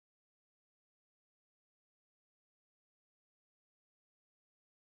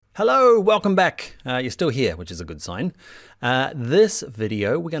Hello, welcome back. You're still here, which is a good sign. This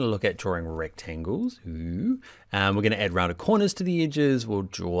video, we're going to look at drawing rectangles. We're going to add rounded corners to the edges. We'll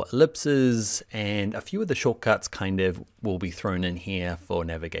draw ellipses, and a few of the shortcuts kind of will be thrown in here for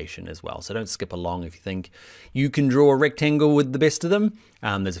navigation as well. So don't skip along if you think you can draw a rectangle with the best of them.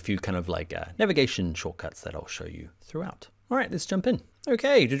 There's a few kind of like navigation shortcuts that I'll show you throughout. All right, let's jump in.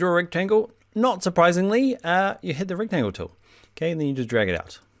 Okay, to draw a rectangle, not surprisingly, you hit the rectangle tool. Okay, and then you just drag it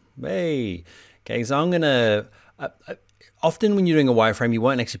out. Hey, okay, so I'm gonna, often when you're doing a wireframe, you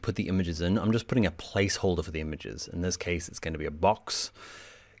won't actually put the images in. I'm just putting a placeholder for the images. In this case, it's going to be a box.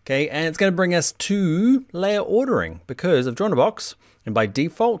 Okay, and it's going to bring us to layer ordering because I've drawn a box, and by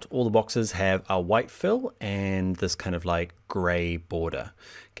default, all the boxes have a white fill and this kind of like gray border.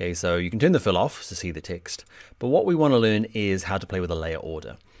 Okay, so you can turn the fill off to see the text, but what we want to learn is how to play with a layer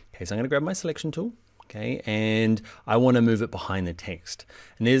order. Okay, so I'm going to grab my selection tool. Okay, and I want to move it behind the text.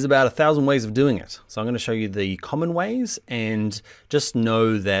 And there's about 1,000 ways of doing it. So I'm going to show you the common ways, and just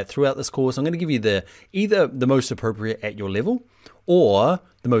know that throughout this course, I'm going to give you either the most appropriate at your level or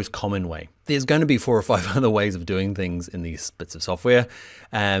the most common way. There's going to be 4 or 5 other ways of doing things in these bits of software.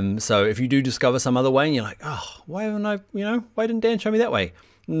 So if you do discover some other way and you're like, oh, why haven't I, why didn't Dan show me that way?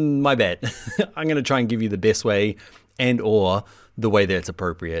 My bad. I'm going to try and give you the best way and or the way that's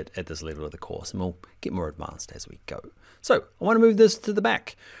appropriate at this level of the course, and we'll get more advanced as we go. So I want to move this to the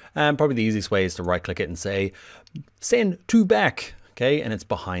back. Probably the easiest way is to right click it and say send to back, okay, and it's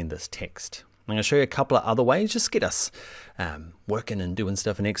behind this text. I'm going to show you a couple of other ways, just get us working and doing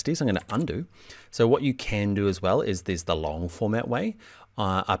stuff in XD. So I'm going to undo. So what you can do as well is there's the long format way.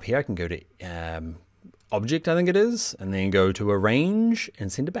 Up here I can go to object, I think it is, and then go to arrange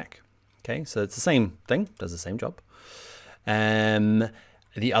and send it back. Okay, so it's the same thing, does the same job.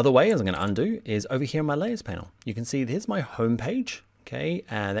 The other way, as I'm going to undo, is over here in my layers panel. You can see there's my home page. Okay,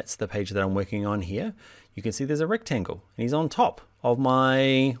 that's the page that I'm working on here. You can see there's a rectangle, and he's on top of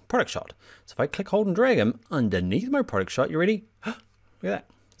my product shot. So if I click, hold, and drag him underneath my product shot, you ready? Look at that,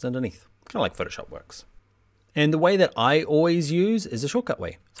 it's underneath. Kind of like Photoshop works. And the way that I always use is the shortcut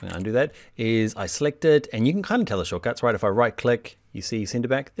way. So I'm going to undo that, is I select it, and you can kind of tell the shortcuts, right? If I right click, you see send it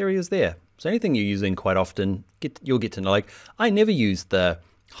back, there he is there. So anything you're using quite often, you'll get to know. Like I never use the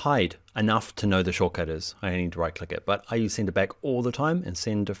hide enough to know the shortcut is. I need to right click it, but I use send it back all the time and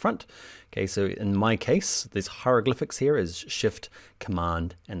send to front. Okay, so in my case, this hieroglyphics here is shift,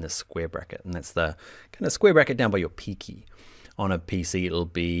 command, and the square bracket. And that's the kind of square bracket down by your P key. On a PC, it'll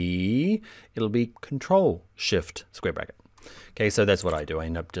be control shift square bracket. Okay, so that's what I do. I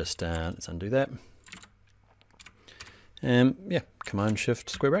end up just, let's undo that. Yeah, command shift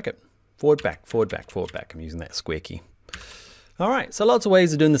square bracket. Forward, back, forward, back, forward, back. I'm using that square key. All right, so lots of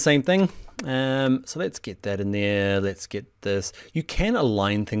ways of doing the same thing. So let's get that in there. Let's get this. You can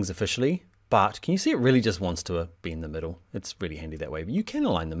align things officially, but can you see it really just wants to be in the middle? It's really handy that way, but you can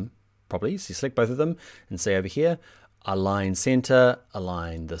align them properly. So you select both of them and say over here, align center,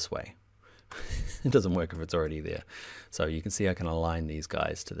 align this way. It doesn't work if it's already there. So you can see I can align these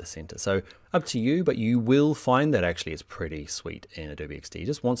guys to the center. So up to you, but you will find that actually it's pretty sweet in Adobe XD. It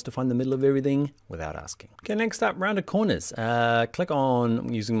just wants to find the middle of everything without asking. Okay, next up, rounded corners. Click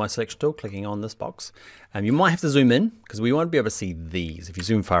on, using my selection tool, clicking on this box. You might have to zoom in because we won't be able to see these. If you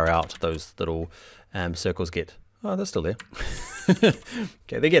zoom far out, those little circles get, oh, they're still there.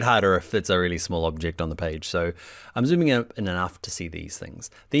 Okay, they get harder if it's a really small object on the page. So I'm zooming in enough to see these things.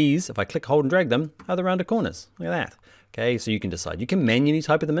 These, if I click, hold, and drag them, are the rounded corners. Look at that. Okay, so you can decide. You can manually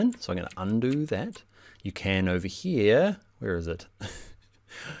type them in. So I'm going to undo that. You can over here, where is it?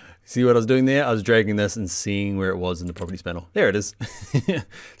 See what I was doing there? I was dragging this and seeing where it was in the properties panel. There it is. So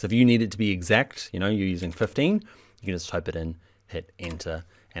if you need it to be exact, you're using 15, you can just type it in, hit enter,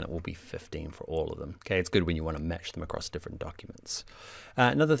 and it will be 15 for all of them. Okay, it's good when you want to match them across different documents.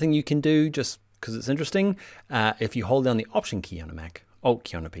 Another thing you can do, just because it's interesting, if you hold down the Option key on a Mac, Alt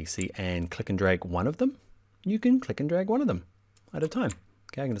key on a PC, and click and drag one of them, you can click and drag one of them at a time.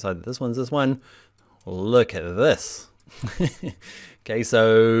 Okay, I can decide that this one's this one. Look at this. Okay,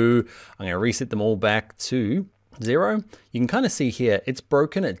 so I'm going to reset them all back to 0. You can kind of see here, it's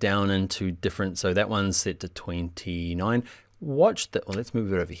broken it down into different, so that one's set to 29. Watch that. Well, let's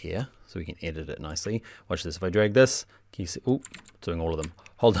move it over here so we can edit it nicely. Watch this. If I drag this, can you see? Oh, doing all of them.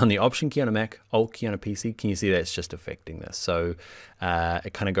 Hold down the Option key on a Mac, Alt key on a PC. Can you see that's just affecting this? So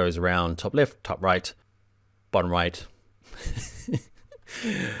it kind of goes around top left, top right, bottom right,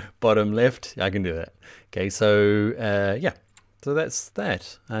 bottom left. I can do that. Okay, so yeah. So that's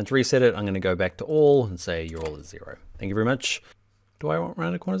that. To reset it, I'm going to go back to all and say you're all at 0. Thank you very much. Do I want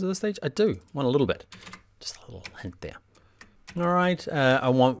rounded corners at this stage? I do. Want a little bit. Just a little hint there. All right, I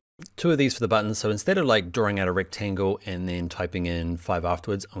want two of these for the buttons. So instead of like drawing out a rectangle and then typing in 5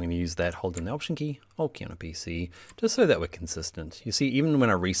 afterwards, I'm going to use that holding the Option key, Alt key on a PC, just so that we're consistent. You see, even when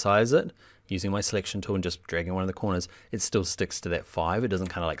I resize it, using my selection tool and just dragging one of the corners, it still sticks to that 5. It doesn't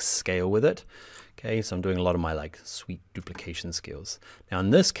kind of like scale with it. Okay, so I'm doing a lot of my like sweet duplication skills. Now in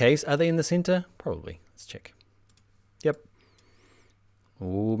this case, are they in the center? Probably. Let's check. Yep.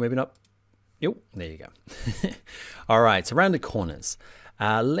 Oh, maybe not. Yep, there you go. All right, so rounded corners.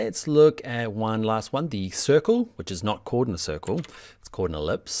 Let's look at one last one, the circle, which is not called in a circle. It's called an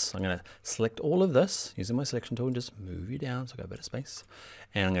ellipse. I'm going to select all of this using my selection tool and just move you down so I got a bit of space.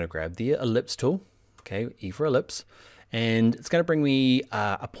 And I'm going to grab the ellipse tool, okay, E for ellipse. And it's going to bring me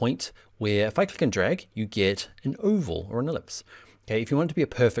a point where if I click and drag, you get an oval or an ellipse. Okay, if you want it to be a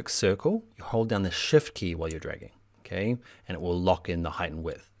perfect circle, you hold down the Shift key while you're dragging. Okay, and it will lock in the height and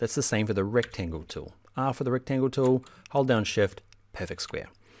width. That's the same for the rectangle tool. R for the rectangle tool, hold down Shift, perfect square.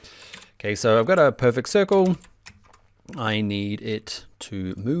 Okay, so I've got a perfect circle. I need it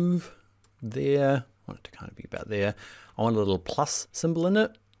to move there. I want it to kind of be about there. I want a little plus symbol in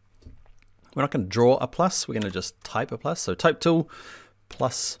it. We're not going to draw a plus. We're going to just type a plus. So type tool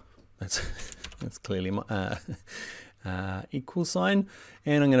plus. That's clearly my equal sign.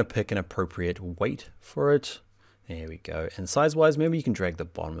 And I'm going to pick an appropriate weight for it. There we go. And size-wise, maybe you can drag the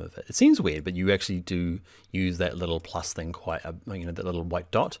bottom of it. It seems weird, but you actually do use that little plus thing quite, you know, that little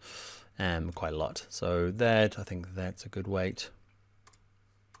white dot, quite a lot. So that, I think that's a good weight.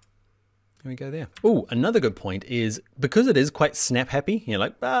 There we go there. Oh, another good point is because it is quite snap happy, you're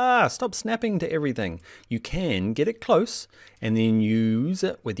like, stop snapping to everything. You can get it close and then use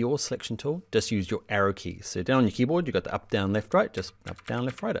it with your selection tool. Just use your arrow keys. So down on your keyboard, you've got the up, down, left, right, just up, down,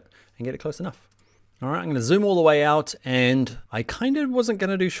 left, right it and get it close enough. All right, I'm going to zoom all the way out, and I kind of wasn't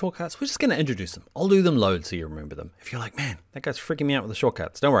going to do shortcuts. We're just going to introduce them. I'll do them loads so you remember them. If you're like, man, that guy's freaking me out with the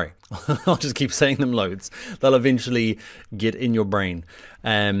shortcuts, don't worry. I'll just keep saying them loads. They'll eventually get in your brain.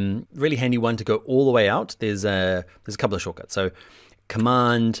 Really handy one to go all the way out. There's a couple of shortcuts. So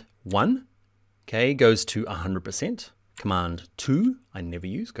Command 1, okay, goes to 100%. Command 2, I never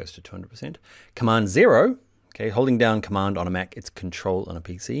use, goes to 200%. Command 0, okay, holding down Command on a Mac, it's Control on a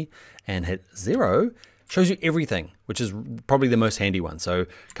PC, and hit 0 shows you everything, which is probably the most handy one. So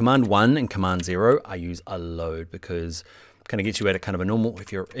Command 1 and Command 0 I use a load because it kind of gets you at a kind of a normal,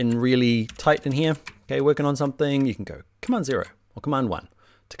 if you're in really tight in here, okay, working on something, you can go Command 0 or Command 1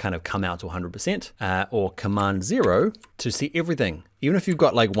 to kind of come out to 100%, or Command 0 to see everything. Even if you've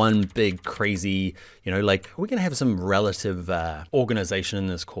got like one big crazy, you know, like we're gonna have some relative organization in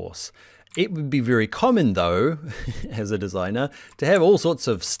this course. It would be very common though, as a designer, to have all sorts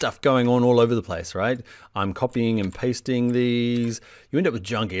of stuff going on all over the place, right? I'm copying and pasting these. You end up with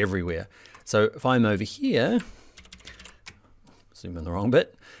junk everywhere. So if I'm over here, zoom in the wrong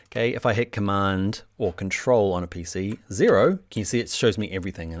bit. Okay, if I hit Command or Control on a PC, 0, can you see it shows me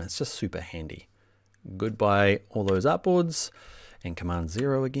everything and it's just super handy. Goodbye all those upwards and Command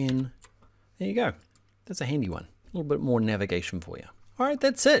 0 again. There you go. That's a handy one. A little bit more navigation for you. All right,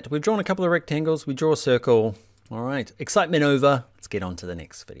 that's it. We've drawn a couple of rectangles. We draw a circle. All right, excitement over. Let's get on to the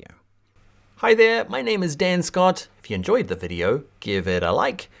next video. Hi there, my name is Dan Scott. If you enjoyed the video, give it a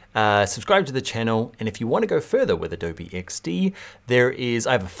like, subscribe to the channel, and if you want to go further with Adobe XD,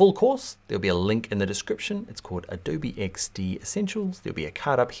 I have a full course. There'll be a link in the description. It's called Adobe XD Essentials. There'll be a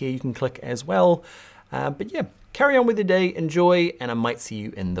card up here you can click as well. But yeah, carry on with your day, enjoy, and I might see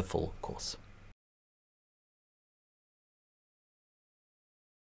you in the full course.